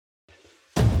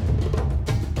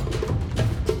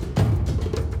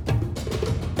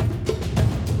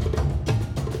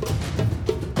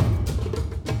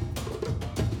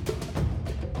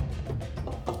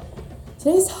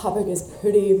Today's topic is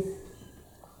pretty,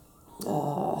 it's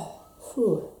a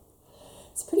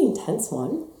pretty intense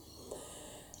one.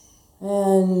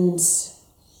 And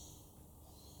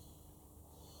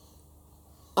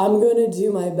I'm going to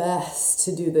do my best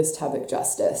to do this topic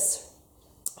justice.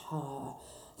 I've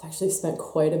actually spent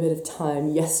quite a bit of time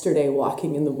yesterday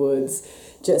walking in the woods,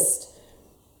 just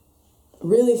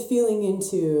really feeling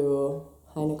into,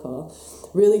 hi Nicole,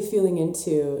 really feeling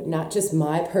into not just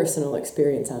my personal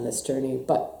experience on this journey,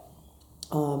 but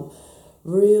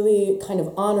really kind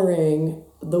of honoring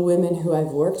the women who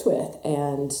I've worked with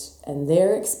and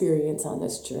their experience on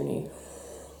this journey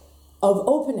of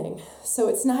opening. So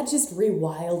it's not just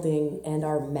rewilding and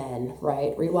our men,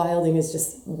 right? Rewilding is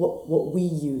just what we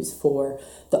use for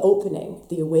the opening,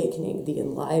 the awakening, the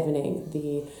enlivening,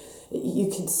 you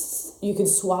could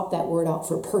swap that word out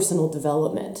for personal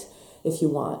development if you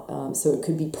want. So it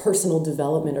could be personal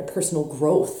development or personal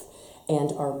growth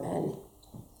and our men.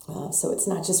 So it's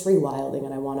not just rewilding,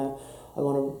 and I want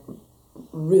to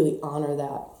really honor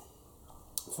that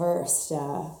first.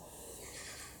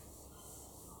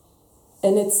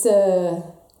 And it's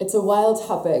a wild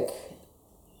topic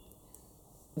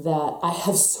that I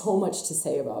have so much to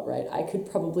say about, right? I could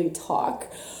probably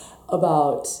talk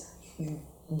about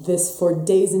this for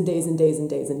days and days and days and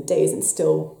days and days and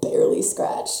still barely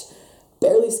scratch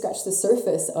the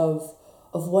surface of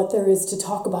what there is to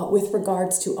talk about with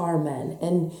regards to our men.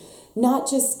 And not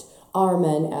just our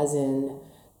men as in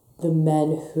the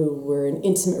men who we're in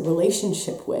intimate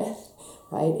relationship with,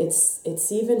 right?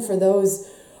 It's even for those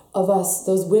of us,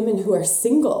 those women who are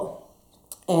single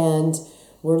and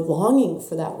we're longing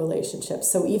for that relationship.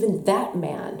 So even that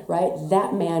man, right?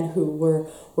 That man who we're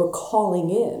calling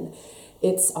in,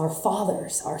 it's our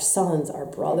fathers, our sons, our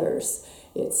brothers.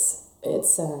 It's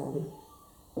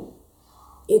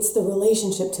the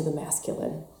relationship to the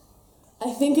masculine.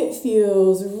 I think it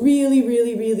feels really,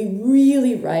 really, really,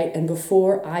 really right. And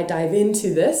before I dive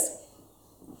into this,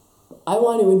 I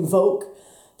want to invoke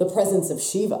the presence of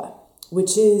Shiva,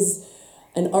 which is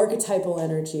an archetypal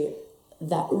energy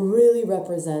that really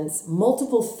represents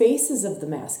multiple faces of the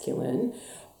masculine,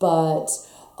 but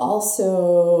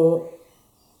also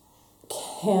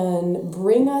can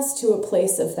bring us to a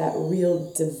place of that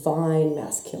real divine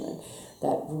masculine,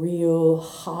 that real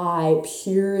high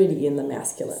purity in the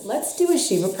masculine. Let's do a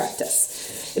Shiva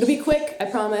practice. It'll be quick, I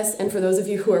promise, and for those of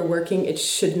you who are working, it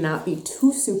should not be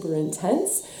too super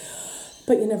intense,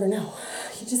 but you never know.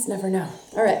 You just never know.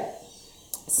 All right,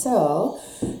 so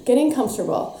getting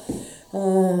comfortable.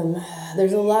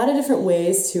 There's a lot of different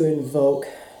ways to invoke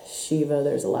Shiva.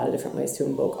 There's a lot of different ways to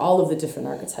invoke all of the different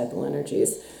archetypal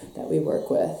energies that we work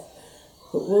with.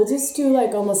 But we'll just do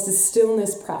like almost a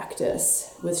stillness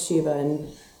practice with Shiva.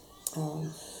 And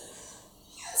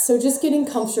so just getting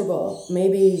comfortable.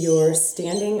 Maybe you're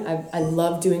standing. I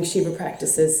love doing Shiva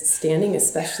practices standing,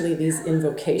 especially these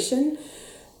invocation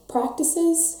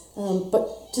practices.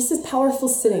 But just as powerful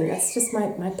sitting, that's just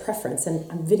my preference. And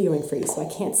I'm videoing for you, so I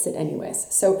can't sit anyways.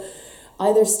 So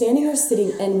either standing or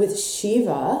sitting. And with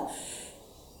Shiva,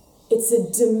 it's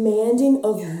a demanding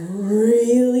of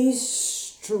really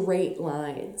straight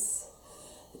lines.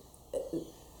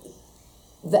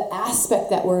 The aspect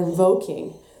that we're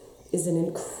invoking is an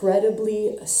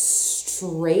incredibly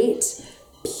straight,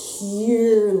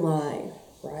 pure line,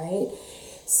 right?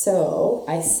 So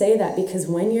I say that because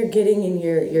when you're getting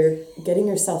you're getting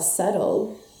yourself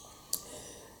settled,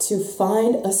 to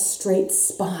find a straight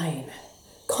spine,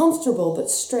 comfortable but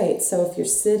straight. So if you're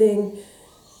sitting,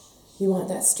 you want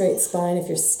that straight spine. If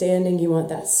you're standing, you want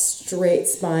that straight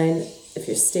spine. If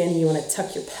you're standing, you want to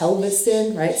tuck your pelvis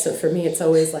in, right? So for me, it's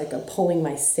always like I'm pulling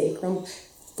my sacrum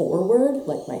forward,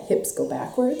 like my hips go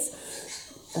backwards.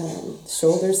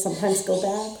 Shoulders sometimes go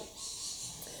back.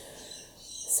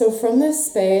 So from this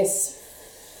space,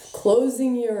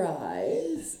 closing your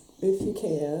eyes, if you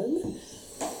can.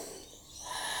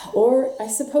 Or I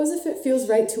suppose if it feels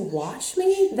right to watch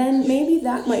me, then maybe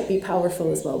that might be powerful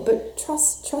as well. But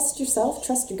trust yourself,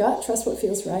 trust your gut, trust what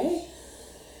feels right.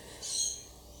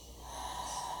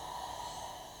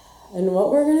 And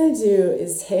what we're going to do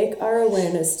is take our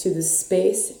awareness to the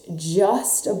space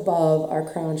just above our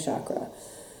crown chakra.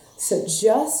 So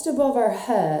just above our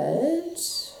head,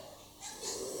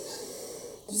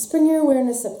 just bring your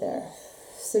awareness up there.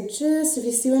 So just, if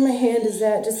you see where my hand is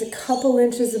at, just a couple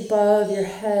inches above your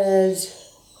head.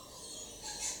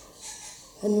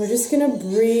 And we're just going to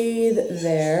breathe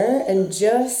there and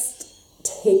just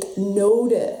take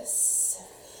notice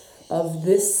of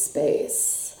this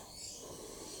space.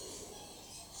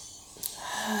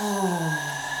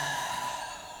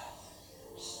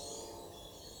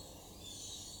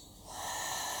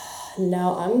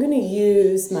 Now I'm going to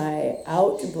use my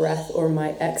out breath or my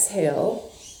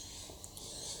exhale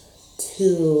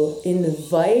to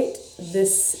invite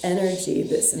this energy,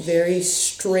 this very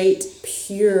straight,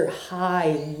 pure,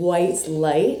 high, white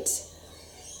light,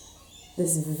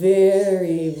 this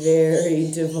very,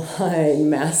 very divine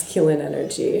masculine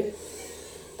energy.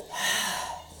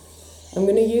 I'm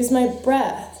going to use my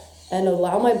breath and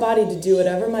allow my body to do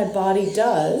whatever my body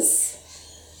does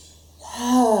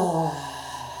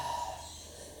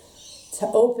to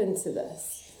open to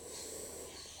this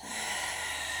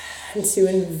and to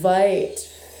invite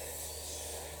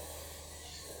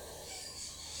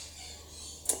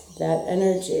that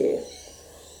energy,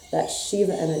 that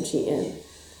Shiva energy in.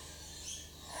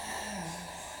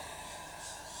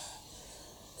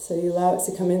 So you allow it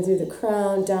to come in through the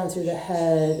crown, down through the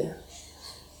head,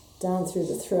 down through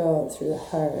the throat, through the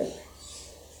heart,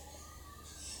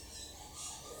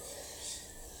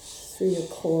 through your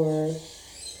core,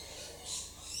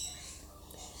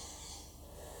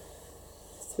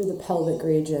 through the pelvic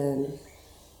region,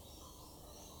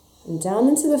 and down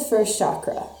into the first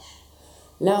chakra.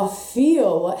 Now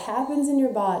feel what happens in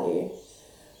your body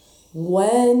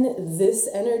when this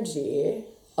energy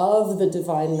of the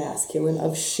divine masculine,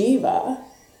 of Shiva,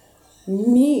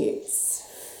 meets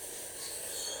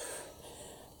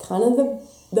kind of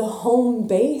the home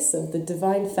base of the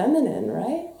divine feminine,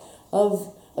 right?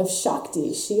 Of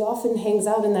Shakti. She often hangs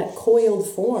out in that coiled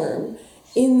form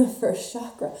in the first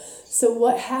chakra. So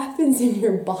what happens in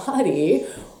your body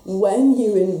when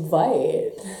you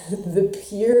invite the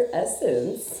pure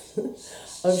essence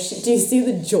of do you see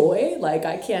the joy? Like,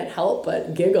 I can't help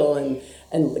but giggle and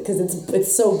because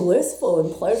it's so blissful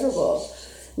and pleasurable.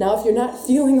 Now, if you're not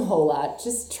feeling a whole lot,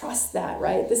 just trust that,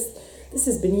 right? This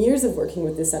has been years of working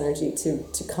with this energy to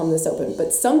come this open,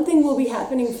 but something will be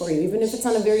happening for you, even if it's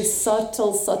on a very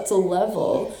subtle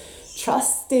level,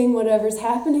 trusting whatever's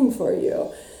happening for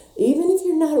you. Even if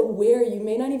you're not aware, you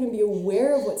may not even be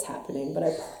aware of what's happening, but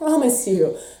I promise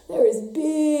you, there is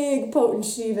big, potent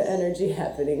Shiva energy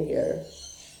happening here.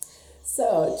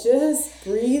 So just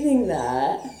breathing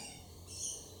that,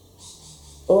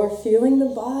 or feeling the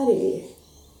body.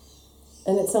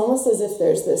 And it's almost as if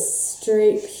there's this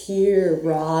straight, pure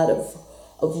rod of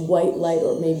white light,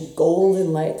 or maybe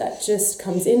golden light, that just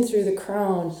comes in through the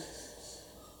crown.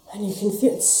 And you can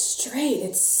feel it's straight,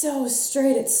 it's so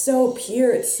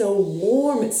pure, it's so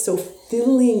warm, it's so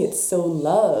filling, it's so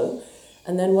love.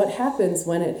 And then what happens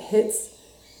when it hits?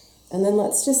 And then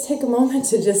let's just take a moment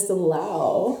to just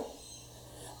allow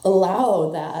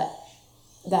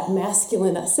that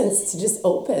masculine essence to just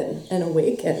open and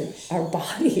awaken our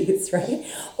bodies, right?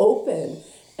 Open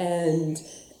and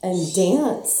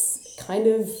dance. Kind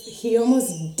of, he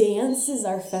almost dances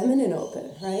our feminine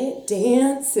open, right?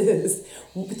 Dances.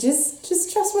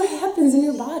 Just trust what happens in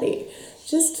your body.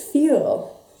 Just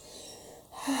feel.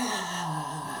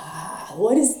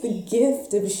 What is the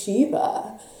gift of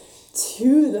Shiva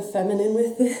to the feminine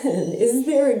within? Is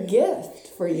there a gift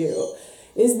for you?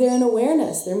 Is there an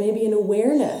awareness? There may be an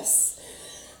awareness.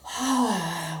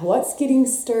 What's getting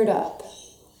stirred up?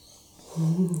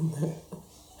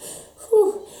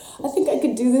 I think I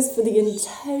could do this for the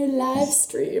entire live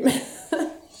stream.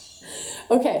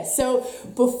 Okay, so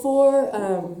before,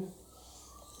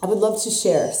 I would love to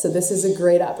share. So this is a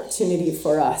great opportunity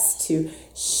for us to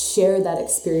share that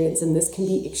experience, and this can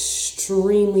be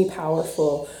extremely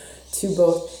powerful to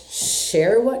both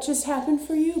share what just happened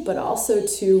for you, but also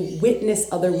to witness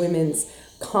other women's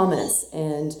comments,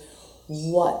 and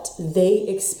what they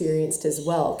experienced as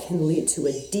well can lead to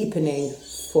a deepening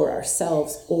for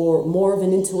ourselves, or more of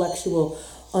an intellectual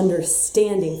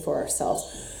understanding for ourselves.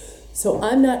 So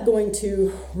I'm not going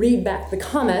to read back the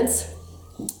comments.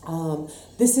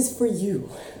 This is for you,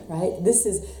 right? This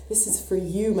is for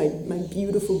you, my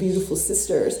beautiful, beautiful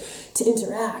sisters, to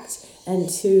interact and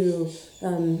to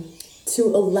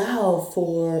allow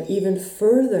for even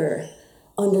further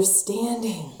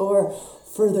understanding, or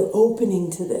further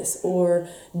opening to this, or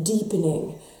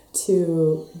deepening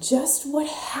to just what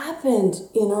happened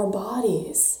in our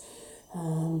bodies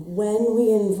when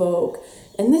we invoke.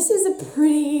 And this is a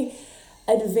pretty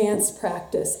advanced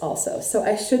practice also. So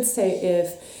I should say,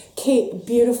 if Kate,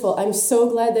 beautiful, I'm so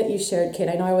glad that you shared, Kate.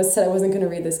 I know I said I wasn't going to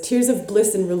read this. Tears of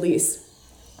Bliss and Release.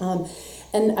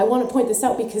 And I want to point this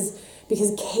out because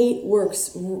Kate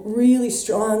works really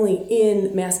strongly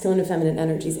in masculine and feminine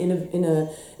energies in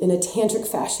a tantric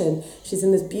fashion. She's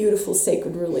in this beautiful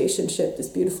sacred relationship, this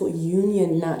beautiful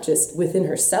union, not just within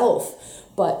herself,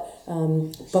 but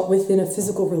within a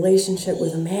physical relationship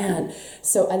with a man.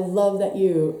 So I love that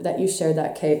you shared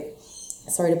that, Kate.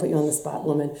 Sorry to put you on the spot,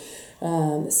 woman.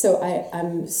 So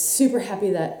I'm super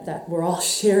happy that we're all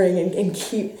sharing and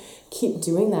keep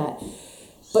doing that.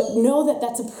 But know that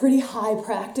that's a pretty high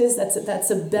practice.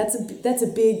 That's a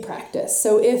big practice.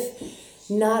 So if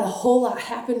not a whole lot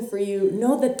happened for you,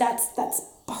 know that that's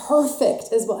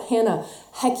perfect as well. Hannah,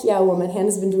 heck yeah, woman.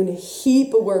 Hannah's been doing a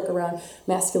heap of work around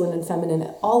masculine and feminine.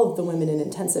 All of the women in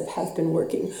intensive have been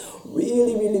working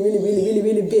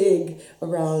really big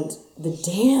around the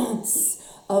dance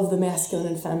of the masculine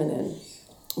and feminine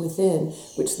within,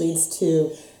 which leads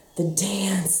to the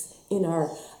dance in our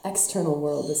external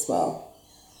world as well.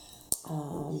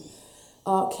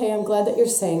 Okay, I'm glad that you're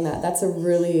saying that. That's a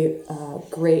really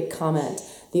great comment.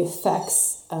 The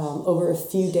effects over a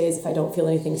few days if I don't feel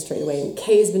anything straight away. And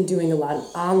Kay's been doing a lot of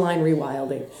online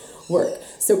rewilding work.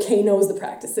 So Kay knows the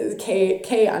practices. Kay,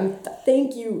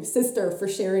 thank you, sister, for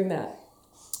sharing that.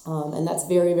 And that's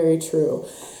very, very true.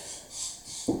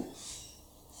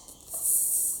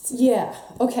 Yeah,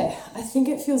 okay. I think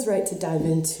it feels right to dive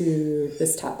into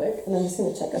this topic. And I'm just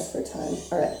going to check us for time.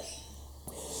 All right.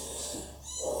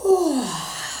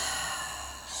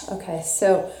 Okay,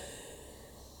 so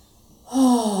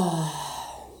I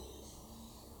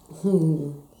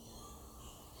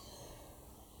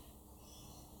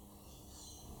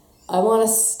want to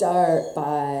start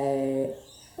by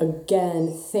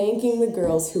again thanking the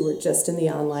girls who were just in the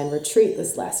online retreat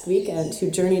this last weekend,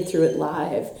 who journeyed through it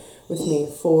live with me,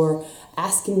 for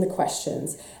asking the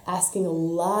questions, asking a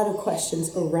lot of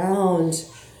questions around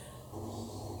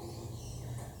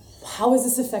how is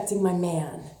this affecting my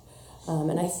man?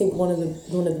 And I think one of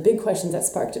the big questions that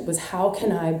sparked it was, how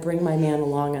can I bring my man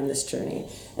along on this journey?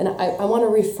 And I want to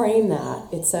reframe that.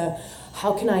 It's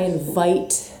how can I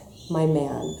invite my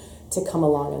man to come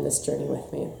along on this journey with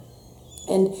me?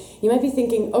 And you might be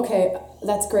thinking, okay,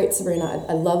 that's great, Sabrina.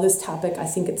 I love this topic. I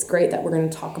think it's great that we're going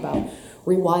to talk about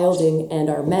rewilding and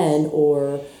our men,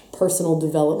 or personal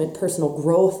development, personal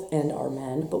growth and our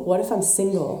men. But what if I'm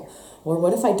single? Or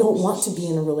what if I don't want to be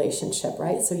in a relationship,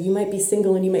 right? So you might be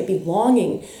single and you might be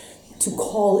longing to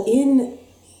call in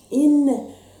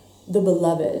the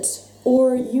beloved.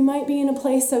 Or you might be in a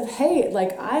place of, hey,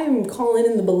 like I'm calling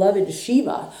in the beloved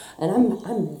Shiva, and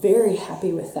I'm very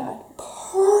happy with that.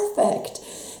 Perfect.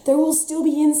 There will still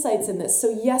be insights in this. So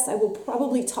yes, I will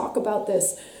probably talk about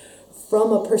this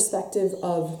from a perspective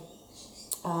of,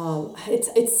 I'm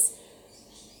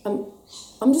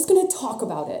just going to talk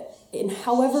about it in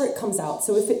however it comes out.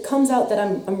 So if it comes out that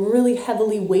I'm really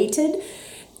heavily weighted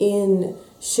in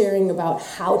sharing about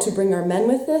how to bring our men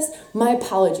with this, my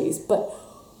apologies, but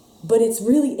it's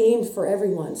really aimed for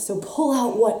everyone. So pull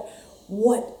out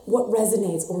what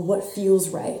resonates or what feels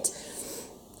right.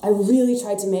 I really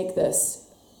tried to make this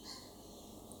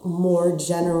more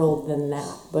general than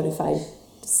that, but if I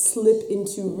slip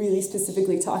into really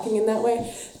specifically talking in that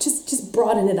way, just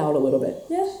broaden it out a little bit.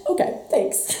 Yeah, okay,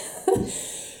 thanks.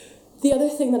 The other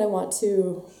thing that I want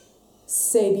to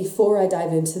say before I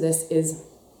dive into this is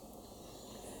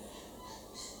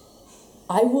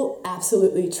I will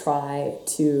absolutely try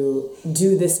to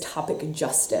do this topic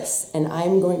justice, and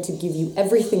I'm going to give you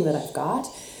everything that I've got,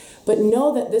 but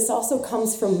know that this also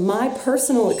comes from my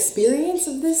personal experience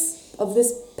of this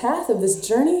path, of this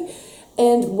journey,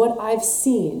 and what I've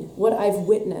seen, what I've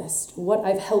witnessed, what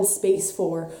I've held space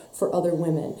for other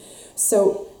women.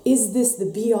 So is this the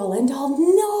be-all, end-all?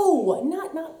 No,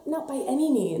 not by any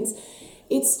means.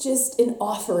 It's just an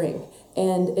offering,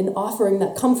 and an offering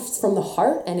that comes from the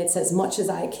heart, and it's as much as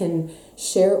I can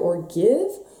share or give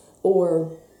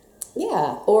or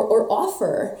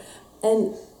offer,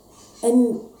 and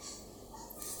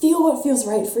feel what feels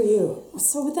right for you.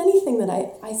 So with anything that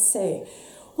I say,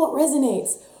 what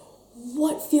resonates,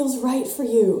 what feels right for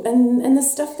you, and the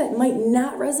stuff that might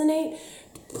not resonate,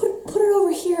 put it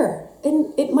over here,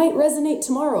 and it might resonate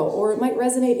tomorrow, or it might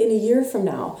resonate in a year from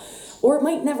now, or it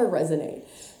might never resonate.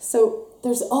 So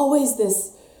there's always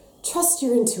this, trust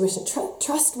your intuition,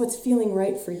 trust what's feeling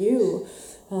right for you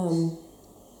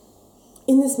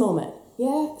in this moment.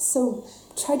 Yeah, so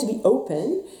try to be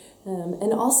open,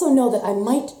 and also know that I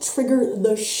might trigger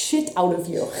the shit out of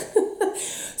you.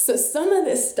 So some of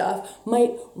this stuff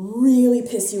might really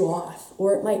piss you off,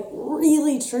 or it might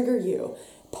really trigger you.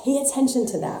 Pay attention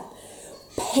to that.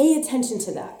 Pay attention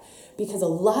to that, because a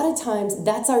lot of times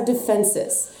that's our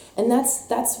defenses. And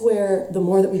that's where the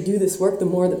more that we do this work, the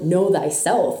more that know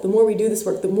thyself, the more we do this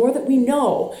work, the more that we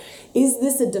know, is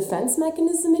this a defense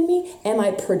mechanism in me? Am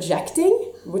I projecting?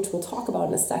 Which we'll talk about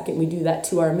in a second. We do that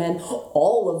to our men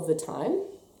all of the time.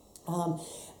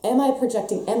 Am I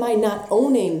projecting? Am I not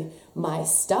owning my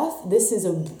stuff? This is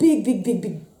a big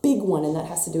one, and that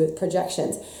has to do with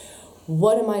projections.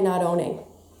 What am I not owning?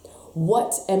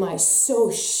 What am I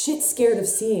so shit scared of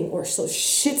seeing or so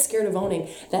shit scared of owning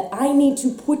that I need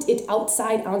to put it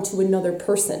outside onto another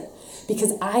person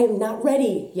because I am not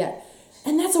ready yet?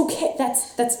 And that's okay.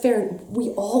 That's fair.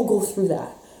 We all go through that,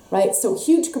 right? So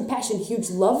huge compassion, huge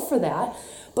love for that,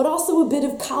 but also a bit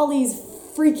of Kali's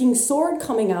freaking sword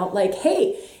coming out like,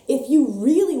 hey, if you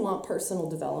really want personal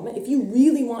development, if you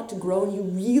really want to grow and you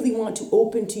really want to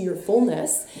open to your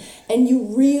fullness and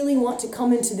you really want to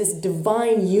come into this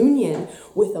divine union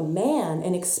with a man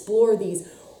and explore these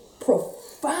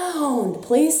profound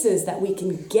places that we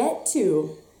can get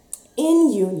to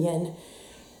in union,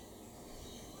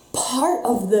 part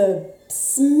of the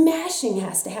smashing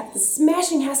has to happen. The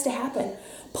smashing has to happen.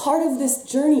 Part of this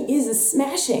journey is a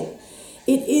smashing.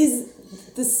 It is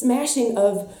the smashing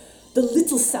of the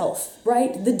little self,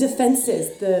 right? The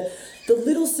defenses, the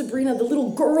little Sabrina, the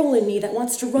little girl in me that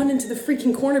wants to run into the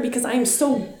freaking corner because I am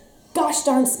so gosh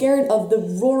darn scared of the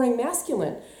roaring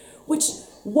masculine, which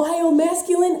wild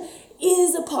masculine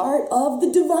is a part of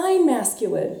the divine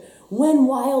masculine. When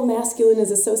wild masculine is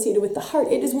associated with the heart,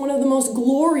 it is one of the most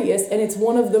glorious and it's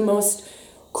one of the most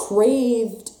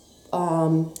craved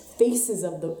faces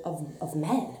of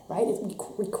men, right?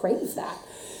 We crave that.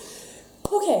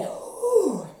 Okay.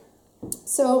 Whew.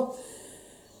 So,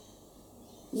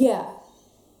 yeah.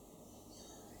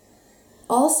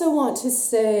 Also want to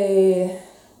say,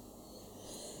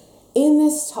 in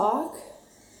this talk,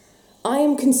 I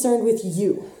am concerned with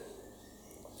you.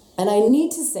 And I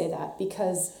need to say that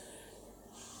because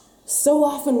so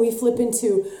often we flip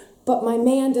into, but my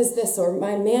man does this, or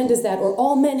my man does that, or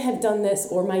all men have done this,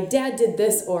 or my dad did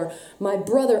this, or my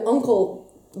brother,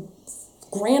 uncle,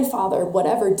 grandfather,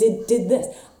 whatever, did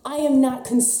this. I am not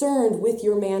concerned with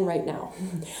your man right now.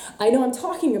 I know I'm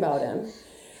talking about him,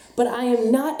 but I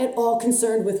am not at all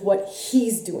concerned with what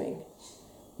he's doing,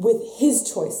 with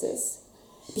his choices,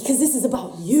 because this is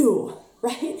about you,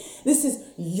 right? This is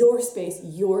your space,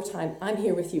 your time. I'm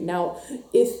here with you. Now,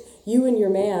 if you and your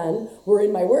man were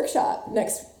in my workshop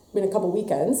in a couple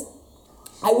weekends,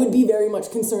 I would be very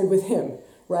much concerned with him,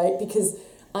 right? Because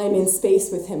I'm in space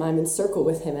with him, I'm in circle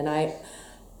with him, and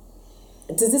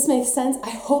does this make sense?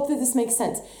 I hope that this makes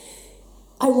sense.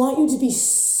 I want you to be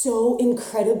so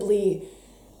incredibly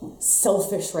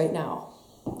selfish right now.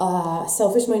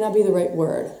 Selfish might not be the right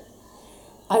word.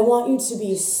 I want you to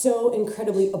be so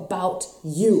incredibly about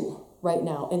you right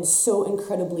now and so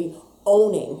incredibly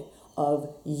owning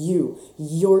of you,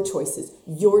 your choices,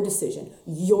 your decision,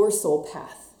 your soul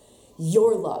path,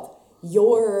 your love,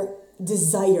 your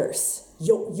desires,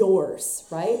 yours,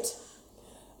 right?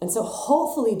 And so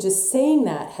hopefully just saying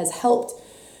that has helped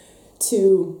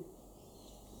to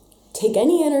take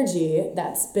any energy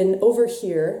that's been over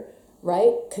here,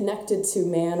 right, connected to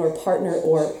man or partner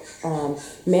or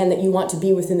man that you want to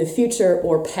be with in the future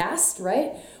or past,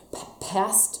 right?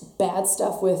 Past bad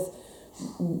stuff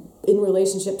in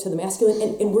relationship to the masculine,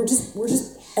 and we're just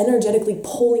energetically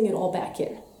pulling it all back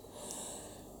in.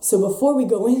 So before we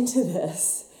go into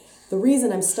this, the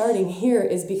reason I'm starting here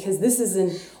is because this is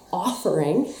an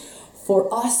offering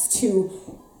for us to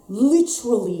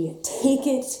literally take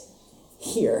it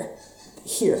here.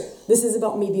 This is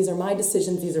about me. These are my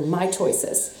decisions. These are my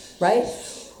choices, right?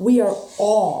 We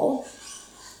all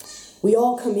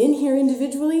come in here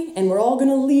individually and we're all going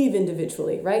to leave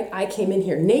individually, right? I came in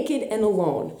here naked and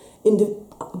alone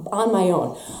on my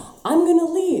own. I'm going to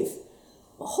leave.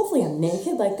 Well, hopefully I'm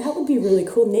naked. Like, that would be really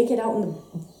cool. Naked out in the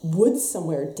woods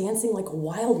somewhere, dancing like a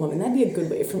wild woman. That'd be a good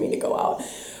way for me to go out,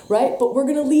 right? But we're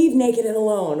going to leave naked and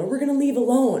alone, or we're going to leave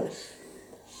alone.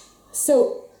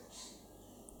 So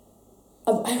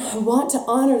I want to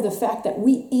honor the fact that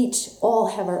we each all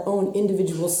have our own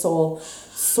individual soul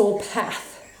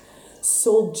path,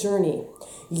 soul journey.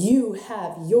 You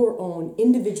have your own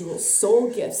individual soul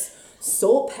gifts,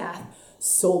 soul path,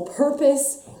 soul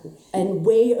purpose, and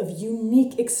way of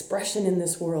unique expression in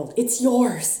this world. It's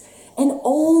yours, and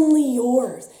only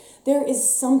yours. There is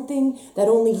something that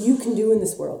only you can do in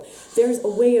this world. There's a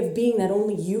way of being that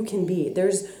only you can be.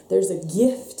 There's a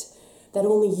gift that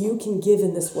only you can give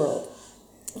in this world.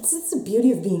 It's the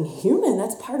beauty of being human.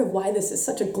 That's part of why this is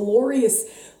such a glorious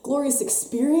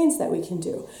experience that we can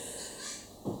do.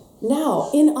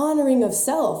 Now, in honoring of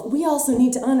self, we also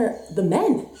need to honor the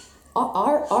men.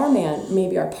 Our man,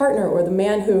 maybe our partner, or the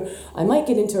man who I might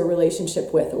get into a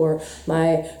relationship with, or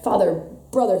my father,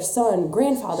 brother, son,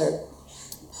 grandfather.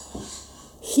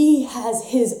 He has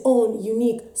his own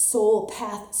unique soul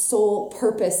path, soul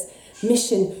purpose,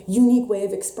 mission, unique way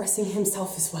of expressing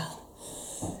himself as well.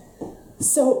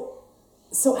 So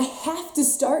I have to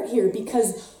start here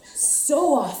because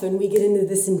so often we get into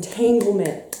this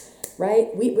entanglement, right?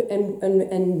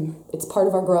 And it's part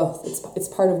of our growth. It's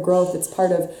part of growth. It's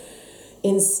part of,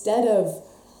 instead of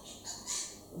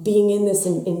being in this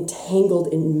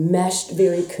entangled, enmeshed,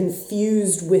 very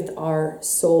confused with our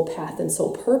soul path and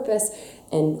soul purpose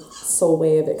and soul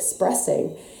way of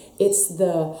expressing, it's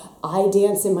the I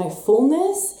dance in my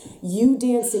fullness, you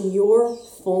dance in your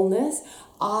fullness.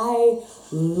 I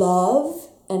love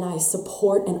and I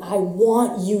support and I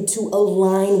want you to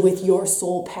align with your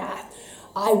soul path.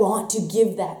 I want to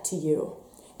give that to you.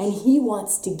 And he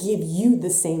wants to give you the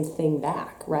same thing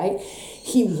back, right?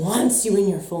 He wants you in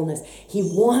your fullness. He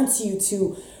wants you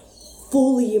to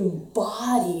fully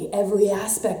embody every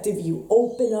aspect of you,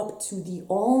 open up to the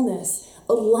allness,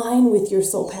 align with your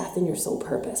soul path and your soul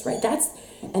purpose, right?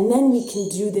 And then we can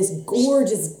do this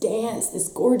gorgeous dance, this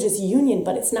gorgeous union,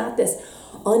 but it's not this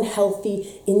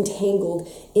unhealthy, entangled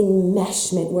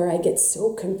enmeshment where I get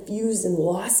so confused and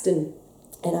lost and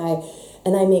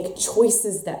I make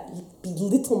choices that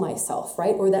belittle myself,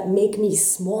 right? Or that make me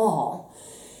small.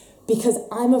 Because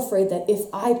I'm afraid that if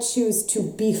I choose to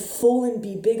be full and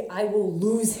be big, I will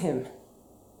lose him.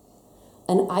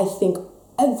 And I think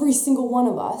every single one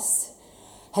of us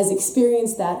has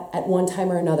experienced that at one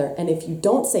time or another. And if you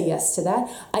don't say yes to that,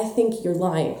 I think you're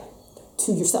lying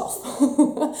to yourself,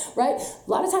 right? A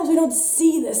lot of times we don't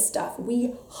see this stuff.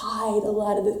 We hide a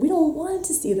lot of this. We don't want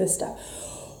to see this stuff.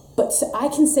 But I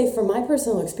can say from my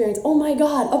personal experience, oh my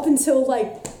God, up until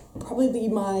like probably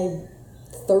my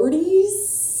 30s,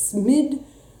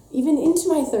 even into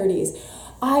my 30s,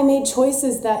 I made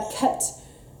choices that kept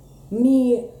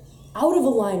me out of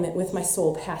alignment with my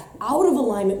soul path, out of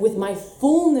alignment with my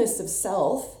fullness of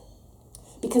self,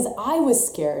 because I was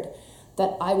scared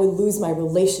that I would lose my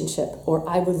relationship, or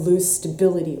I would lose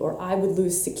stability, or I would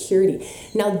lose security.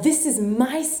 Now, this is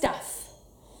my stuff.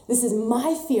 This is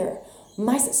my fear.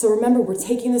 So remember, we're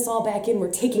taking this all back in.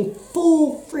 We're taking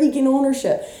full freaking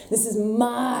ownership. This is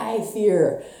my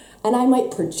fear. And I might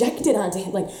project it onto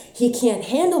him, like, he can't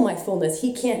handle my fullness.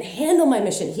 He can't handle my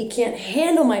mission. He can't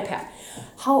handle my path.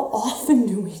 How often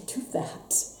do we do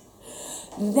that?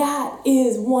 That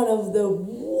is one of the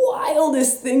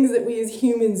wildest things that we as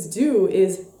humans do,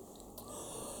 is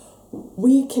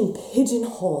we can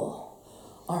pigeonhole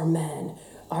our men,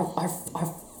 our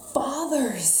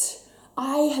fathers.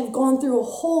 I have gone through a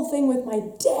whole thing with my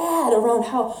dad around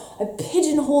how I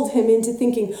pigeonholed him into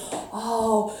thinking,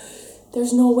 oh,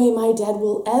 there's no way my dad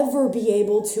will ever be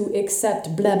able to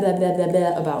accept blah, blah, blah, blah,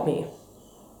 blah about me.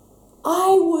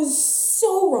 I was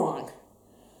so wrong.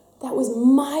 That was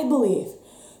my belief.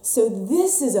 So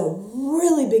this is a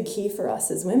really big key for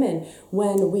us as women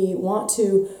when we want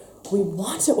to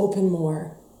open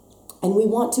more and we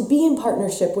want to be in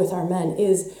partnership with our men,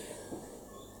 is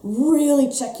really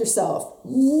check yourself.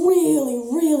 Really,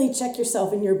 really check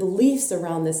yourself and your beliefs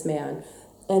around this man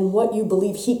and what you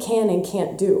believe he can and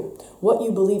can't do, what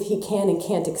you believe he can and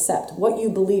can't accept, what you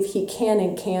believe he can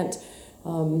and can't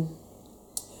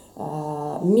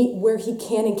meet, where he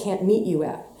can and can't meet you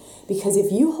at. Because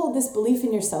if you hold this belief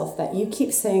in yourself that you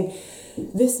keep saying,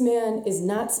 this man is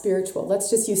not spiritual, let's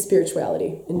just use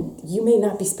spirituality, and you may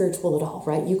not be spiritual at all,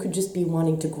 right? You could just be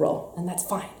wanting to grow, and that's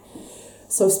fine.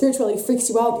 So if spirituality freaks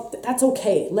you out, that's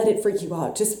okay. Let it freak you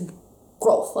out. Just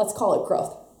growth. Let's call it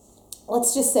growth.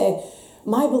 Let's just say,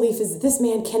 my belief is that this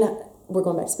man cannot, we're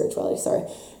going back to spirituality, sorry,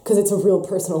 because it's a real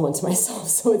personal one to myself,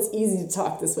 so it's easy to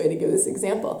talk this way to give this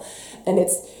example. And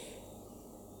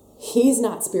he's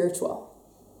not spiritual.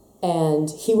 And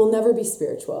he will never be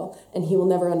spiritual, and he will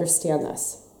never understand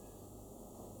this.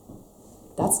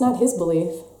 That's not his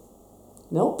belief.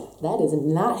 Nope, that is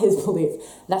not his belief.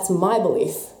 That's my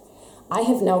belief. I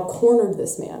have now cornered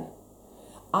this man.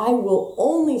 I will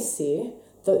only see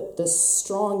the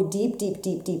strong, deep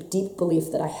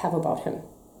belief that I have about him,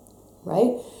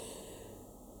 right?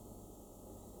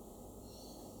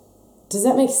 Does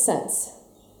that make sense?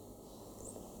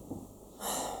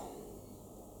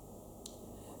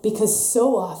 Because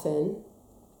so often,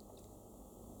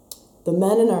 the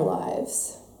men in our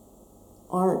lives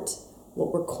aren't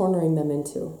what we're cornering them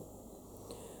into.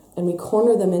 And we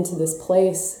corner them into this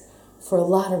place for a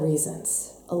lot of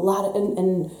reasons.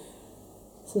 And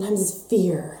sometimes it's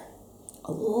fear.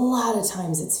 A lot of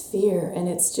times it's fear. And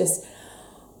it's just,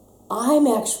 I'm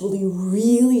actually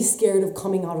really scared of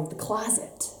coming out of the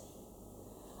closet.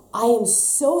 I am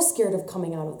so scared of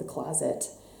coming out of the closet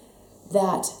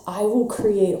that I will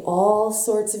create all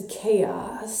sorts of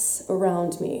chaos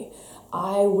around me.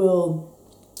 I will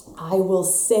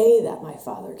say that my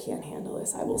father can't handle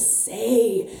this. I will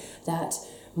say that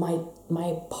my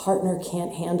partner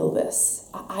can't handle this.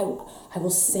 I will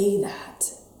say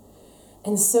that.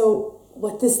 And so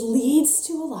what this leads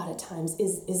to a lot of times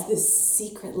is this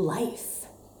secret life.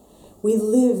 We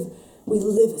live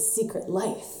a secret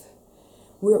life.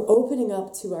 We're opening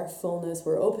up to our fullness.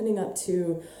 We're opening up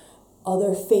to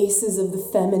other faces of the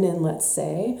feminine, let's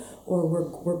say,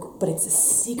 but it's a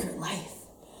secret life.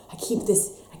 I keep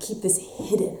this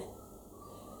hidden.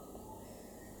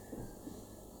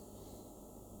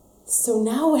 So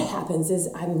now what happens is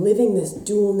I'm living this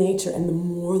dual nature, and the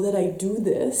more that I do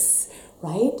this,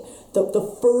 right,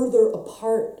 the further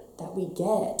apart that we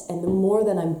get, and the more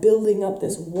that I'm building up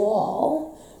this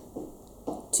wall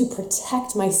to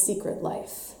protect my secret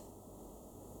life.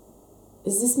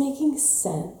 Is this making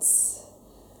sense?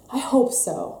 I hope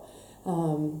so.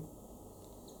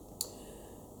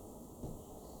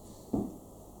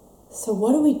 So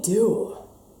what do we do,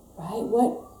 right?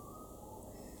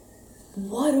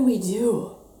 What do we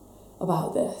do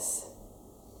about this?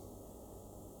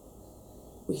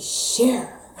 We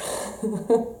share.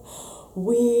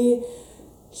 We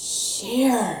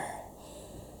share.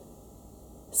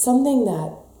 Something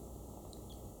that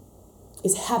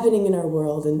is happening in our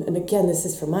world, and again, this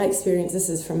is from my experience, this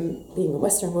is from being a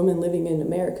Western woman living in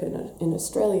America and in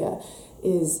Australia,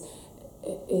 is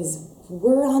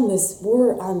we're on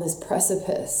this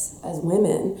precipice as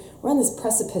women. We're on this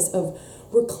precipice of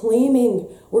we're claiming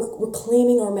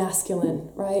our masculine,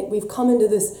 right? We've come into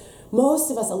this, most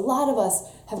of us, a lot of us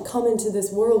have come into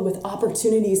this world with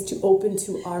opportunities to open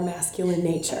to our masculine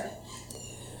nature.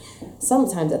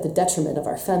 Sometimes at the detriment of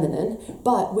our feminine,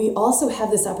 but we also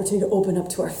have this opportunity to open up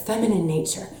to our feminine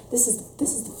nature. This is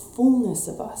the fullness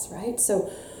of us, right? So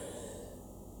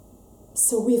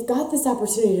we've got this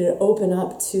opportunity to open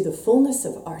up to the fullness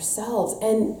of ourselves,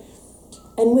 and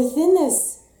within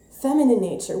this feminine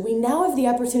nature, we now have the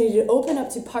opportunity to open up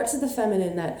to parts of the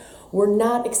feminine that were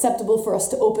not acceptable for us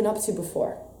to open up to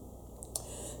before.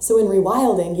 So in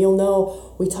rewilding, you'll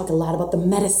know we talk a lot about the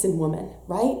medicine woman,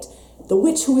 right? The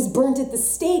witch who was burnt at the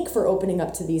stake for opening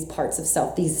up to these parts of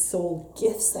self, these soul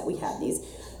gifts that we have,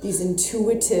 these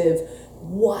intuitive,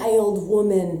 wild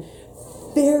woman,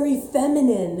 very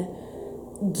feminine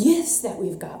gifts that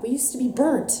we've got. We used to be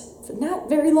burnt not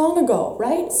very long ago,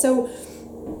 right? So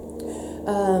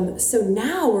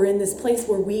now we're in this place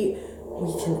where we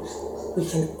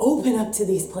can open up to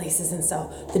these places, and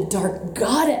so the dark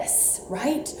goddess,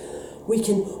 right? We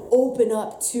can open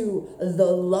up to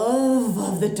the love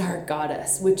of the dark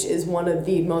goddess, which is one of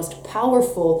the most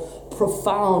powerful,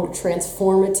 profound,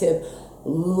 transformative,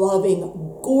 loving,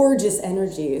 gorgeous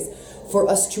energies for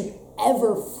us to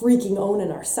ever freaking own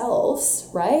in ourselves,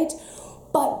 right?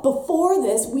 But before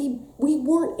this, we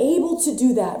weren't able to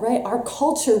do that, right? Our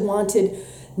culture wanted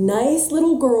nice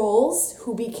little girls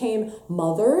who became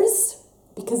mothers,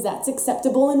 because that's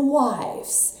acceptable, and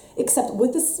wives, except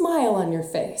with a smile on your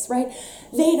face, right?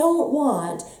 They don't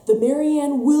want the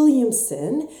Marianne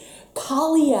Williamson,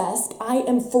 Kali-esque, I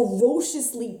am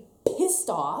ferociously pissed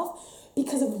off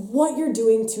because of what you're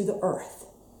doing to the earth,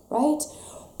 right?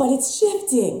 But it's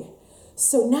shifting.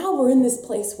 So now we're in this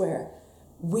place where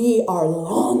we are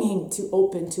longing to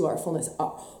open to our fullness.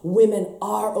 Women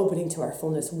are opening to our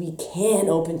fullness. We can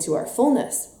open to our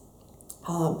fullness.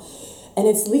 And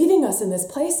it's leaving us in this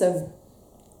place of,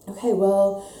 okay,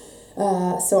 well,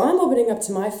 so I'm opening up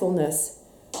to my fullness.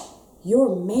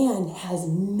 Your man has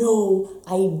no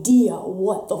idea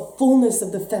what the fullness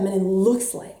of the feminine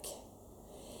looks like.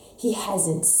 He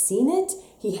hasn't seen it.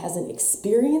 He hasn't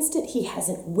experienced it. He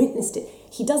hasn't witnessed it.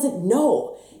 He doesn't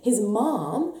know. His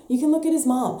mom, you can look at his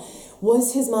mom.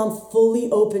 Was his mom fully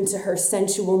open to her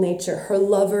sensual nature, her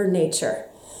lover nature?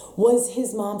 Was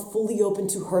his mom fully open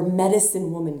to her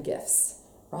medicine woman gifts,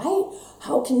 right?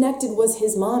 How connected was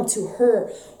his mom to her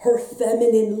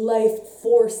feminine life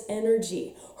force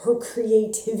energy, her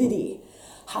creativity?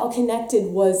 How connected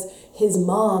was his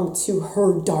mom to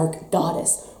her dark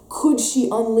goddess? Could she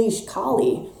unleash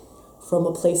Kali from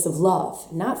a place of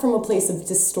love, not from a place of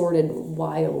distorted,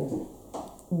 wild,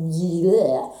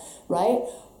 right?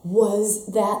 Was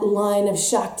that line of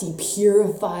Shakti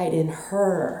purified in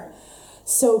her?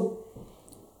 So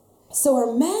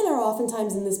our men are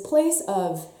oftentimes in this place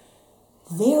of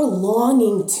they're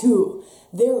longing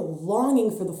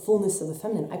for the fullness of the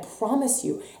feminine. I promise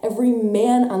you, every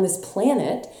man on this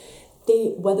planet,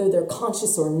 whether they're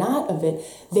conscious or not of it,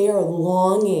 they are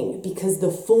longing because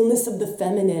the fullness of the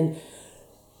feminine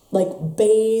like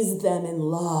bathes them in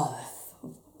love.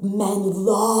 Men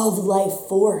love life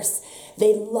force.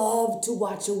 They love to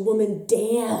watch a woman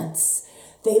dance.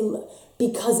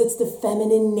 Because it's the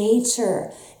feminine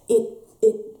nature.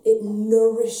 It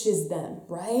nourishes them,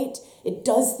 right? It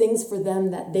does things for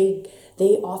them that they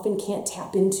often can't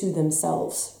tap into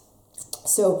themselves.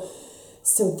 So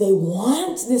So they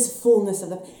want this fullness of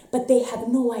them, but they have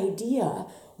no idea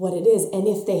what it is. And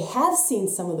if they have seen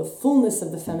some of the fullness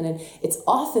of the feminine, it's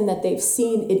often that they've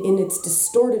seen it in its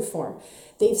distorted form.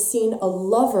 They've seen a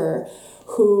lover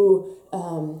who,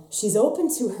 she's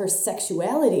open to her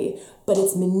sexuality, but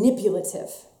it's manipulative,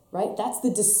 right? That's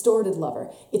the distorted lover.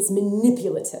 It's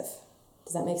manipulative.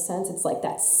 Does that make sense? It's like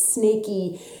that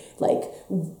snaky, like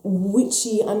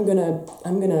witchy, I'm gonna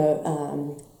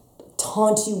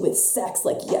taunt you with sex,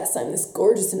 like, yes, I'm this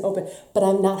gorgeous and open, but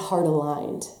I'm not heart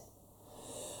aligned.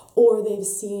 Or they've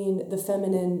seen the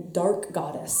feminine dark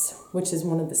goddess, which is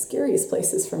one of the scariest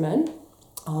places for men.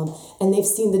 And they've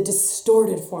seen the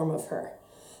distorted form of her.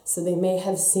 So they may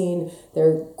have seen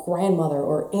their grandmother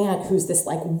or aunt who's this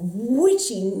like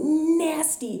witchy,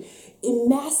 nasty,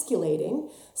 emasculating.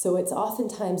 So it's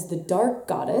oftentimes the dark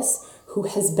goddess who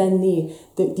has been the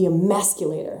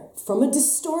emasculator from a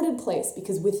distorted place,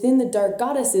 because within the dark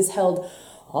goddess is held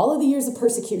all of the years of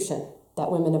persecution that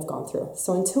women have gone through.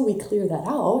 So until we clear that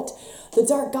out, the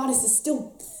dark goddess is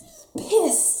still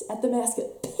pissed at the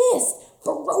masculine, pissed,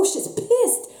 ferocious,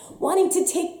 pissed, wanting to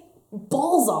take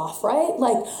balls off, right?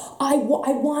 Like, I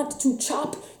want to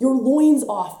chop your loins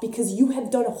off because you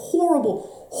have done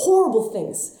horrible, horrible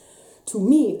things to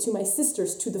me, to my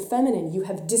sisters, to the feminine. You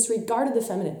have disregarded the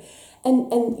feminine.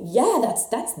 And yeah,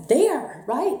 that's there,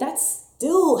 right? That's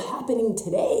still happening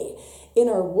today in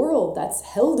our world. That's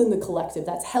held in the collective.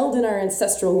 That's held in our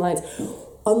ancestral lines.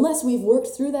 Unless we've worked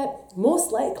through that,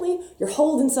 most likely you're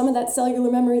holding some of that cellular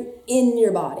memory in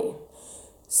your body.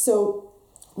 So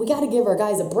we got to give our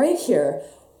guys a break here.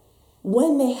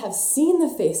 When they have seen the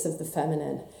face of the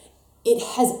feminine, it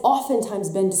has oftentimes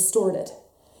been distorted.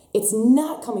 It's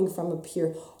not coming from a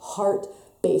pure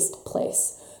heart-based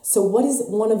place. So what is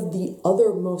one of the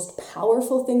other most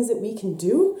powerful things that we can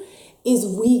do is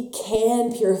we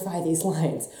can purify these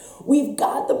lines. We've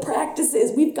got the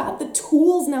practices, we've got the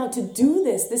tools now to do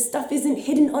this. This stuff isn't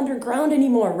hidden underground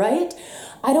anymore, right?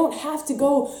 I don't have to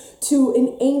go to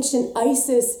an ancient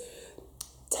Isis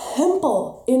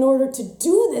temple in order to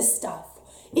do this stuff.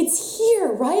 It's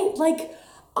here, right? Like,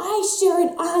 I share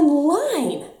it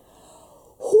online.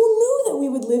 Who knew that we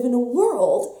would live in a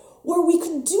world where we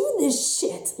could do this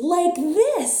shit like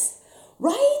this,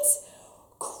 right?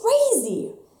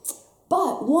 Crazy.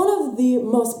 But one of the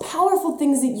most powerful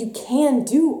things that you can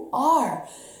do are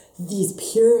these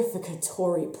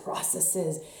purificatory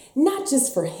processes, not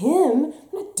just for him.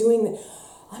 I'm not doing that.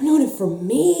 I'm doing it for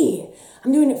me.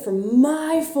 I'm doing it for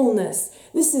my fullness.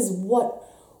 This is what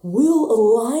will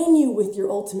align you with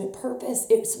your ultimate purpose.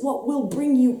 It's what will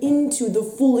bring you into the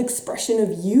full expression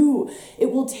of you.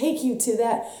 It will take you to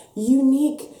that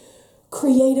unique,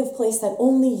 creative place that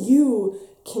only you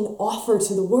can offer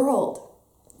to the world.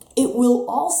 It will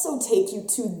also take you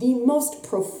to the most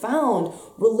profound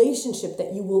relationship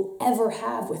that you will ever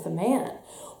have with a man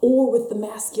or with the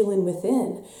masculine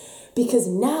within. Because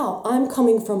now I'm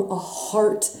coming from a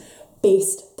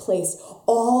heart-based place.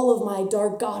 All of my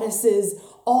dark goddesses,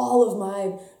 all of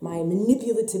my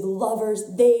manipulative lovers,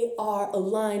 they are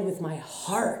aligned with my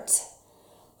heart,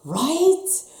 right?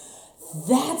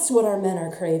 That's what our men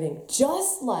are craving.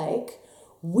 Just like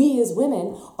we as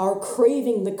women are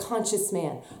craving the conscious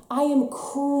man. I am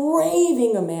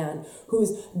craving a man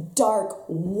whose dark,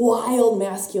 wild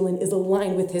masculine is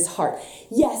aligned with his heart.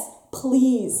 Yes,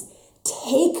 please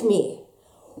take me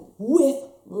with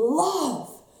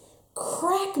love.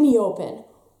 Crack me open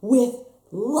with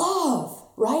love,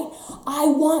 right? I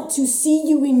want to see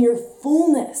you in your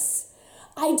fullness.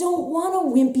 I don't want a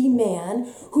wimpy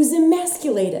man who's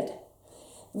emasculated.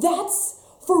 That's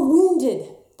for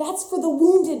wounded. That's for the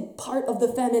wounded part of the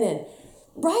feminine,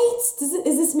 right?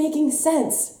 Is this making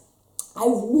sense? I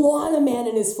want a man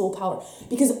in his full power,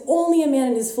 because only a man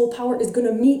in his full power is going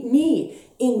to meet me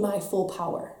in my full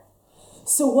power.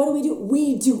 So what do?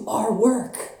 We do our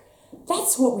work.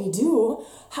 That's what we do.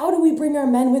 How do we bring our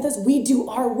men with us? We do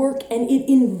our work, and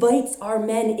it invites our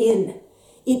men in.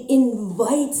 It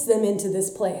invites them into this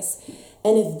place.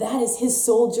 And if that is his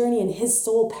soul journey and his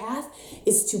soul path,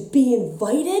 is to be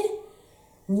invited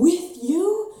with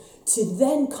you to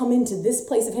then come into this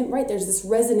place of him, right? There's this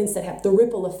resonance that have the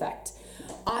ripple effect.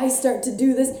 I start to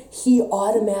do this, he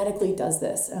automatically does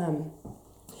this.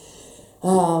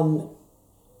 I'm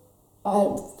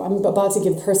about to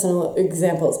give personal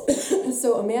examples.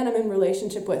 So a man I'm in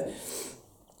relationship with,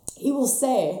 he will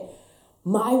say,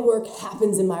 my work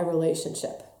happens in my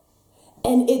relationship.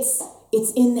 And it's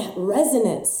in that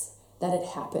resonance that it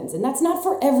happens. And that's not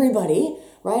for everybody,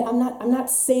 right? I'm not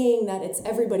saying that it's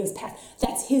everybody's path.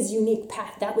 That's his unique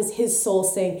path. That was his soul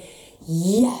saying,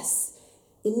 yes,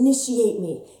 initiate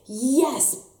me.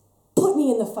 Yes, put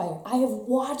me in the fire. I have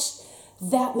watched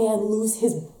that man lose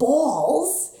his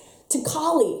balls to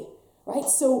Kali, right?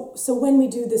 So when we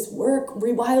do this work,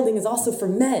 rewilding is also for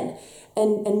men.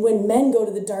 And when men go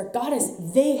to the dark goddess,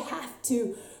 they have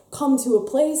to come to a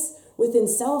place within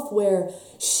self where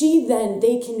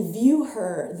they can view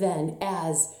her then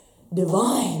as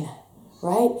divine,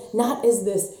 right? Not as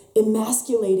this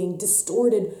emasculating,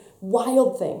 distorted,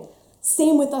 wild thing.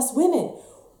 Same with us women.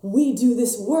 We do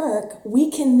this work, we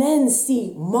can then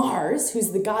see Mars,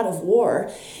 who's the god of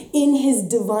war, in his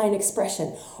divine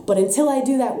expression. But until I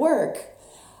do that work,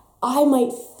 I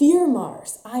might fear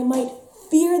Mars. I might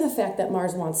fear the fact that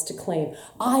Mars wants to claim.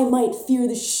 I might fear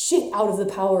the shit out of the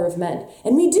power of men.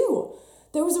 And we do.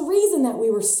 There was a reason that we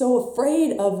were so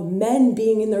afraid of men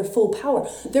being in their full power.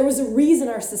 There was a reason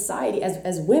our society,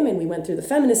 as women, we went through the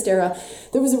feminist era,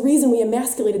 there was a reason we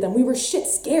emasculated them. We were shit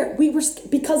scared.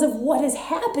 Because of what has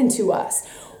happened to us.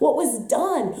 What was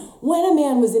done when a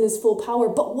man was in his full power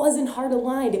but wasn't heart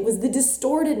aligned. It was the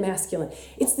distorted masculine.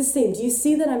 It's the same. Do you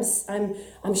see that I'm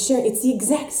sharing? It's the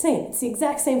exact same. It's the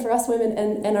exact same for us women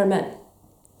and our men.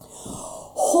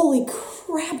 Holy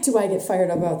crap, do I get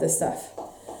fired up about this stuff.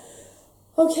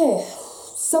 Okay,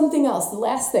 something else. The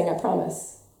last thing, I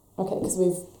promise. Okay, because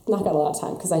we've not got a lot of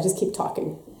time because I just keep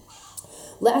talking.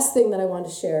 Last thing that I want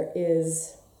to share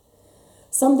is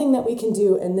something that we can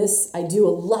do, and this, I do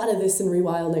a lot of this in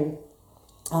rewilding.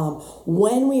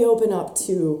 When we open up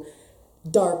to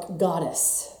dark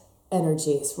goddess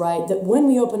energies, right? That when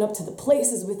we open up to the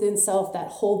places within self that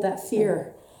hold that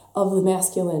fear of the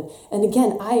masculine. And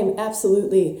again, I am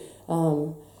absolutely,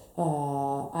 I'm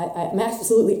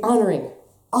absolutely honoring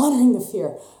the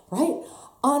fear, right?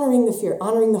 Honoring the fear,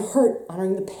 honoring the hurt,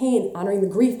 honoring the pain, honoring the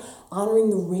grief, honoring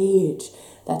the rage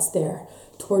that's there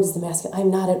towards the masculine.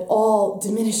 I'm not at all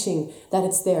diminishing that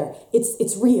it's there.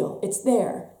 It's real. It's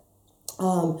there.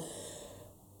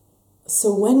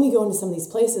 So when we go into some of these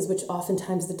places, which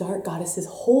oftentimes the dark goddesses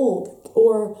hold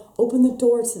or open the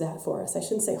door to that for us. I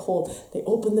shouldn't say hold. They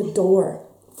open the door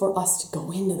for us to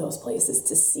go into those places,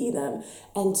 to see them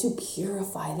and to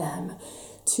purify them,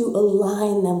 to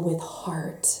align them with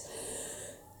heart.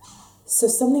 So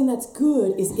something that's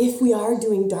good is if we are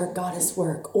doing dark goddess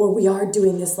work, or we are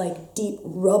doing this like deep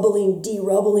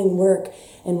de-rubbling work,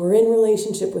 and we're in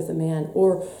relationship with a man,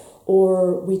 or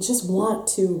we just want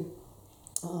to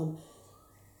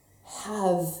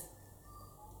have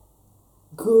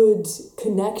good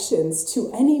connections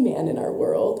to any man in our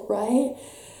world, right?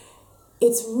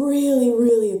 It's really,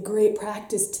 really a great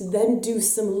practice to then do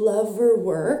some lover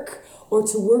work or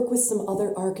to work with some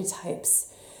other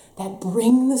archetypes that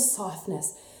bring the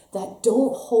softness, that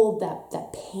don't hold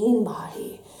that pain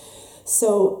body.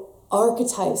 So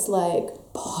archetypes like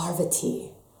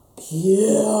Parvati,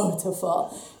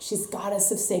 beautiful. She's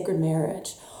goddess of sacred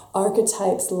marriage.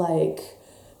 Archetypes like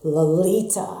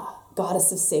Lalita,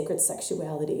 goddess of sacred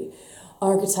sexuality.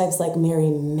 Archetypes like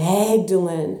Mary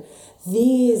Magdalene.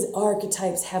 These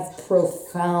archetypes have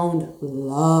profound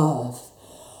love,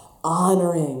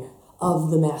 honoring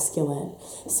of the masculine.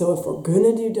 So if we're going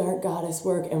to do dark goddess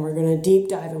work and we're going to deep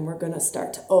dive and we're going to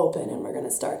start to open and we're going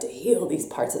to start to heal these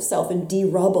parts of self and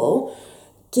de-rubble,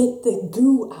 get the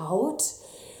goo out,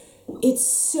 it's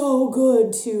so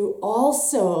good to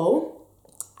also,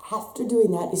 after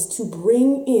doing that, is to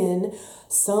bring in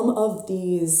some of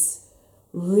these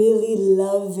really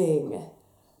loving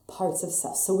parts of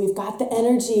self. So we've got the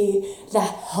energy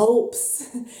that helps,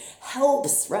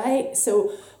 right?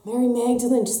 So Mary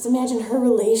Magdalene, just imagine her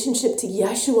relationship to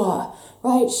Yeshua,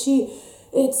 right?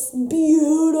 It's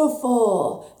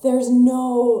beautiful.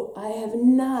 I have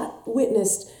not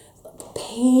witnessed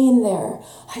pain there.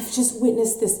 I've just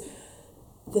witnessed this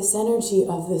energy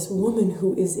of this woman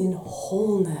who is in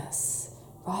wholeness,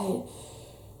 right?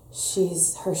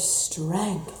 She's her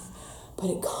strength, but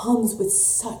it comes with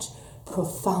such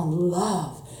profound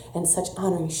love and such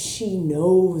honoring. She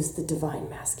knows the divine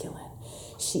masculine.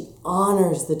 She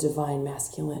honors the divine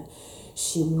masculine.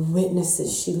 She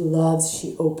witnesses, she loves,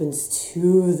 she opens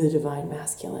to the divine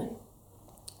masculine.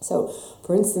 So,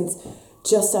 for instance,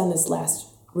 just on this last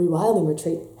rewilding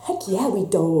retreat, heck yeah, we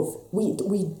dove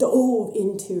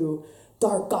into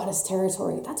dark goddess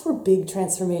territory. That's where big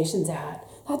transformation's at.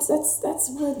 That's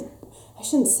where, I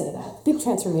shouldn't say that. Big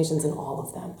transformations in all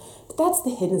of them. But that's the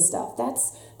hidden stuff.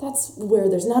 That's where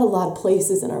there's not a lot of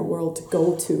places in our world to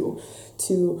go to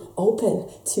open,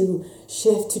 to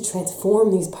shift, to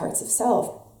transform these parts of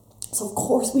self. So of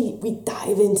course we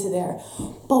dive into there.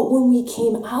 But when we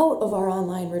came out of our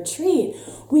online retreat,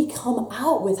 we come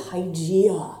out with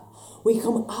Hygeia. We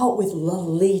come out with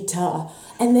Lalita.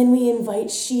 And then we invite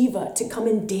Shiva to come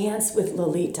and dance with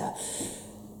Lalita.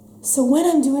 So when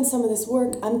I'm doing some of this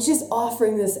work, I'm just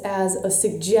offering this as a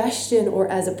suggestion or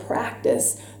as a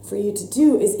practice for you to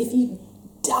do, is if you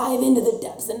dive into the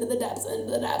depths,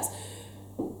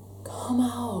 come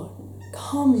out,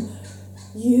 come,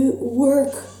 you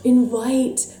work,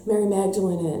 invite Mary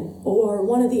Magdalene in, or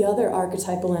one of the other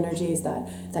archetypal energies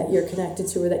that you're connected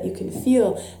to or that you can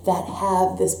feel that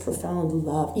have this profound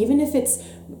love, even if it's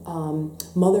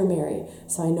Mother Mary.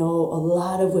 So I know a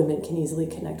lot of women can easily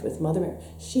connect with Mother Mary.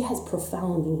 She has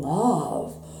profound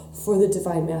love for the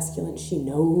divine masculine. She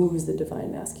knows the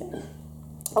divine masculine.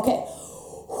 Okay.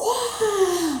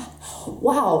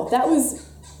 Wow, that was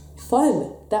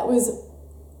fun. That was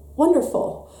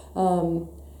wonderful.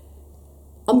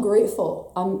 I'm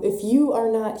grateful. If you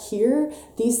are not here,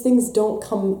 these things don't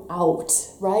come out,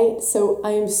 right? So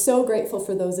I am so grateful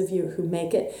for those of you who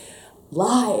make it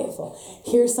live.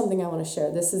 Here's something I want to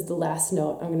share. This is the last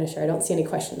note I'm going to share. I don't see any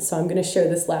questions, so I'm going to share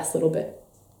this last little bit.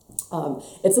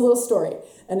 It's a little story,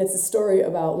 and it's a story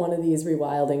about one of these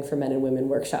Rewilding for Men and Women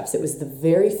workshops. It was the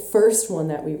very first one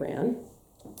that we ran,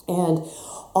 and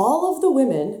all of the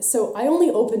women, so I only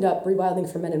opened up Rewilding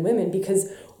for Men and Women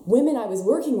because women I was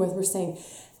working with were saying,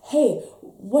 hey,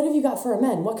 what have you got for our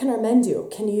men? What can our men do?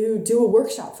 Can you do a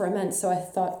workshop for our men? So I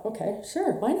thought, okay,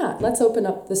 sure, why not? Let's open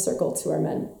up the circle to our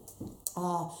men.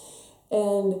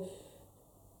 And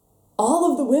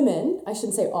all of the women, I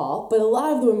shouldn't say all, but a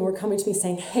lot of the women were coming to me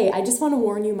saying, hey, I just want to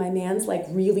warn you, my man's like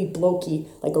really blokey,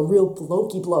 like a real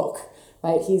blokey bloke,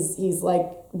 right? He's like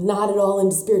not at all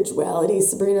into spirituality,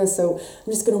 Sabrina, so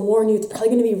I'm just going to warn you, it's probably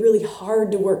going to be really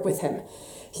hard to work with him.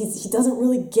 He doesn't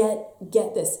really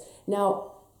get this.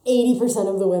 Now, 80%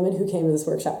 of the women who came to this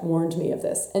workshop warned me of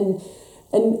this. And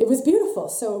it was beautiful.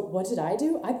 So what did I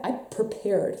do? I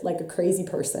prepared like a crazy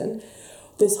person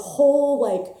this whole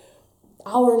like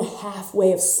hour and a half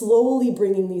way of slowly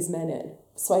bringing these men in.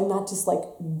 So I'm not just like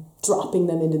dropping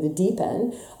them into the deep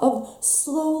end, of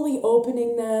slowly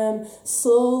opening them,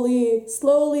 slowly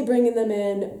bringing them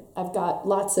in. I've got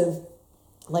lots of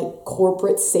like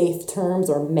corporate safe terms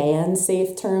or man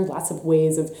safe terms, lots of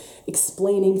ways of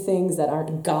explaining things that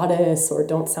aren't goddess or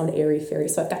don't sound airy fairy.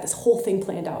 So I've got this whole thing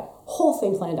planned out.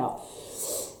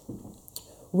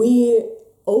 We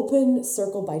open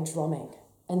circle by drumming,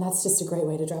 and that's just a great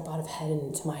way to drop out of head and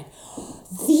into mind.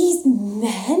 These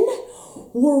men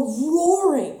were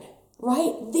roaring,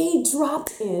 right? They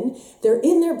dropped in, they're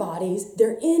in their bodies,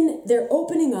 they're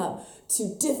opening up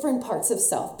to different parts of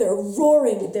self. They're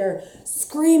roaring, they're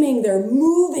screaming, they're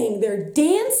moving, they're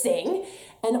dancing.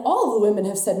 And all of the women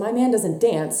have said, my man doesn't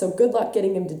dance, so good luck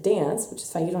getting him to dance, which is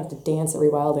fine. You don't have to dance at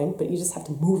Rewilding, but you just have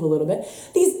to move a little bit.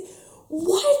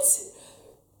 What?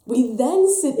 We then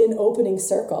sit in opening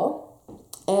circle,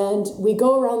 and we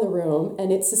go around the room,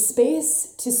 and it's a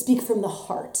space to speak from the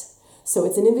heart. So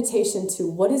it's an invitation to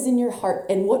what is in your heart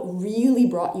and what really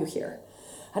brought you here.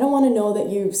 I don't want to know that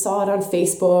you saw it on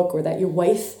Facebook or that your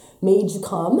wife made you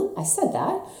come. I said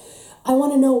that. I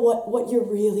want to know what you're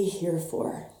really here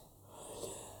for.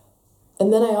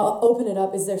 And then I open it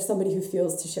up. Is there somebody who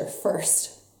feels to share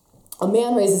first? A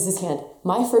man raises his hand.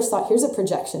 My first thought, here's a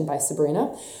projection by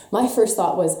Sabrina. My first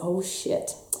thought was, oh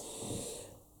shit.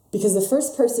 Because the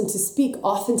first person to speak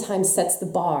oftentimes sets the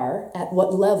bar at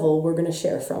what level we're going to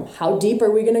share from. How deep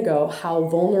are we going to go? How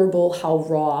vulnerable, how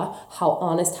raw, how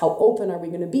honest, how open are we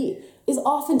going to be? Is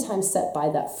oftentimes set by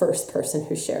that first person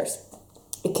who shares.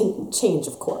 It can change,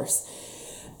 of course.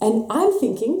 And I'm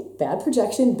thinking, bad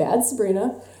projection, bad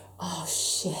Sabrina. Oh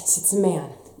shit, it's a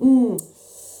man.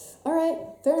 All right,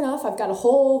 fair enough. I've got a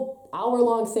whole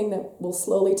hour-long thing that will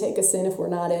slowly take us in if we're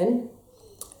not in.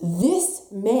 This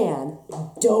man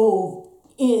dove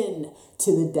in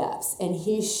to the depths, and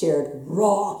he shared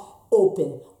raw,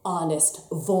 open, honest,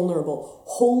 vulnerable.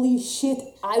 Holy shit,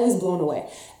 I was blown away.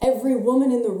 Every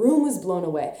woman in the room was blown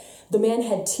away. The man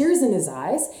had tears in his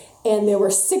eyes, and there were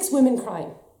 6 women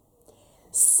crying.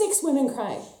 6 women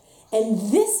crying.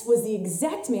 And this was the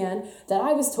exact man that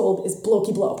I was told is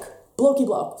blokey bloke. Blokey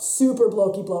bloke. Super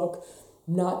blokey bloke.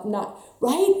 Not,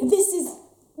 right? This is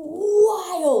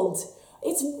wild.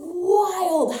 It's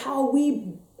wild how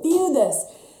we view this.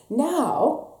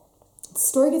 Now, the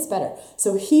story gets better.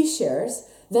 So he shares,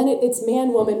 then it's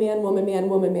man, woman, man, woman, man,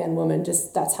 woman, man, woman.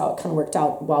 Just that's how it kind of worked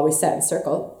out while we sat in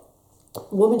circle.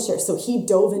 Woman shares. So he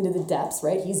dove into the depths,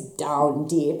 right? He's down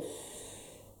deep.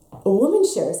 A woman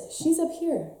shares, she's up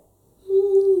here.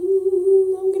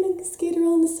 I'm going to skate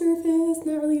around the surface,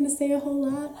 not really going to say a whole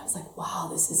lot. And I was like, wow,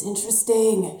 this is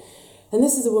interesting. And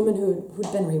this is a woman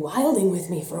who'd been rewilding with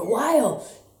me for a while.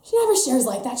 She never shares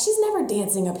like that. She's never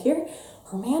dancing up here.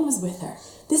 Her man was with her.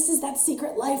 This is that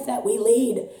secret life that we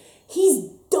lead. He's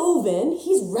dove in.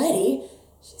 He's ready.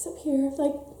 She's up here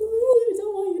like, I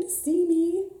don't want you to see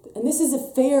me. And this is a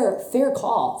fair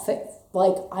call.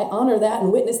 Like, I honor that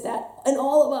and witness that in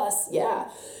all of us. Yeah.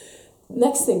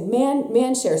 Next thing,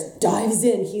 man shares, dives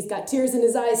in. He's got tears in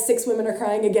his eyes. 6 women are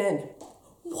crying again.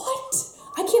 What?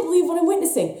 I can't believe what I'm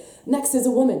witnessing. Next is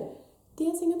a woman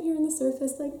dancing up here on the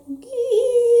surface like,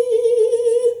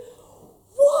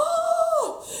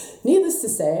 whoa! Needless to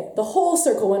say, the whole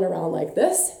circle went around like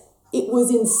this. It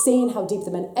was insane how deep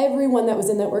the men, everyone that was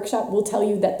in that workshop will tell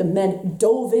you that the men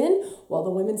dove in while the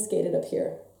women skated up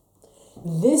here.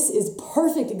 This is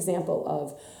perfect example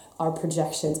of our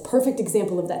projections, perfect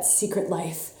example of that secret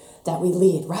life that we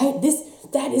lead, right? That's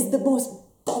the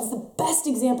best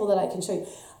example that I can show you.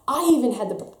 I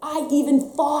even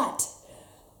thought.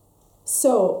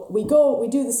 So we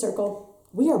do the circle.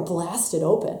 We are blasted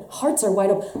open. Hearts are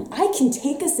wide open. I can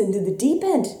take us into the deep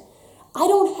end. I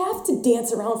don't have to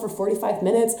dance around for 45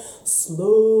 minutes,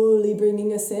 slowly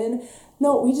bringing us in.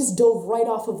 No, we just dove right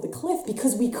off of the cliff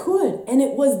because we could. And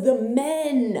it was the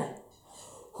men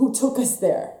who took us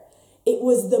there. It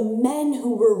was the men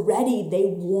who were ready. They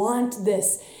want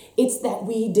this. It's that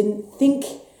we didn't think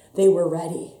they were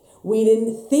ready. We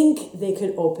didn't think they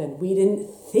could open. We didn't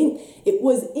think. It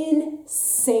was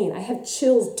insane. I have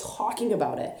chills talking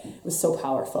about it. It was so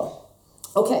powerful.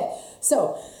 Okay,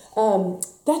 so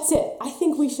that's it. I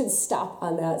think we should stop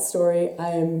on that story. I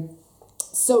am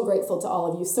so grateful to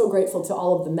all of you, so grateful to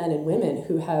all of the men and women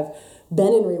who have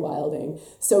been in rewilding,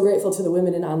 so grateful to the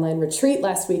women in online retreat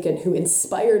last weekend who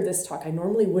inspired this talk. I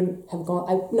normally wouldn't have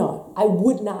I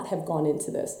would not have gone into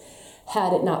this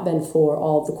had it not been for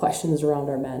all of the questions around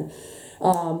our men.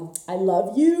 I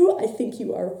love you. I think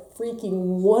you are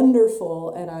freaking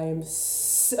wonderful, and I am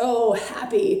so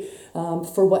happy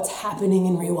for what's happening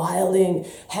in rewilding,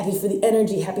 happy for the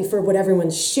energy, happy for what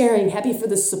everyone's sharing, happy for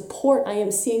the support. I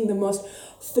am seeing the most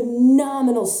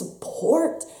phenomenal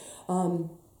support of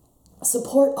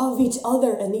each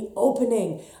other and the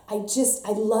opening. I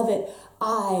love it.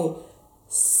 I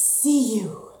see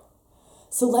you.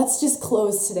 So let's just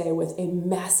close today with a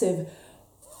massive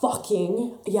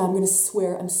fucking, I'm going to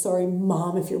swear, I'm sorry,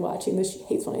 Mom, if you're watching this, she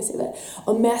hates when I say that,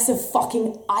 a massive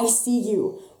fucking I see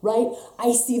you, right?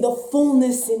 I see the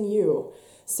fullness in you.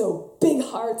 So big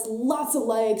hearts, lots of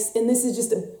likes, and this is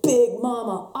just a big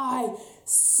mama, I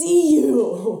see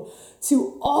you.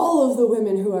 To all of the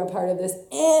women who are part of this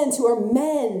and to our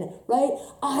men, right?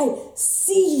 I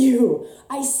see you.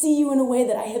 I see you in a way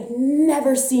that I have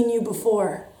never seen you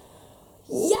before.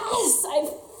 Yes, I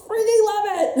freaking love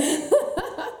it.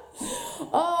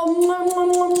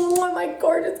 Oh, my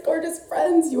gorgeous, gorgeous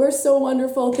friends. You are so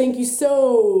wonderful. Thank you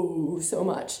so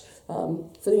much for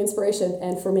the inspiration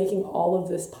and for making all of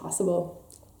this possible.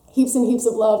 Heaps and heaps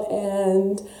of love,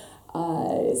 and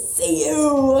I see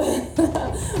you.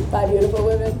 Bye, beautiful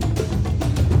women.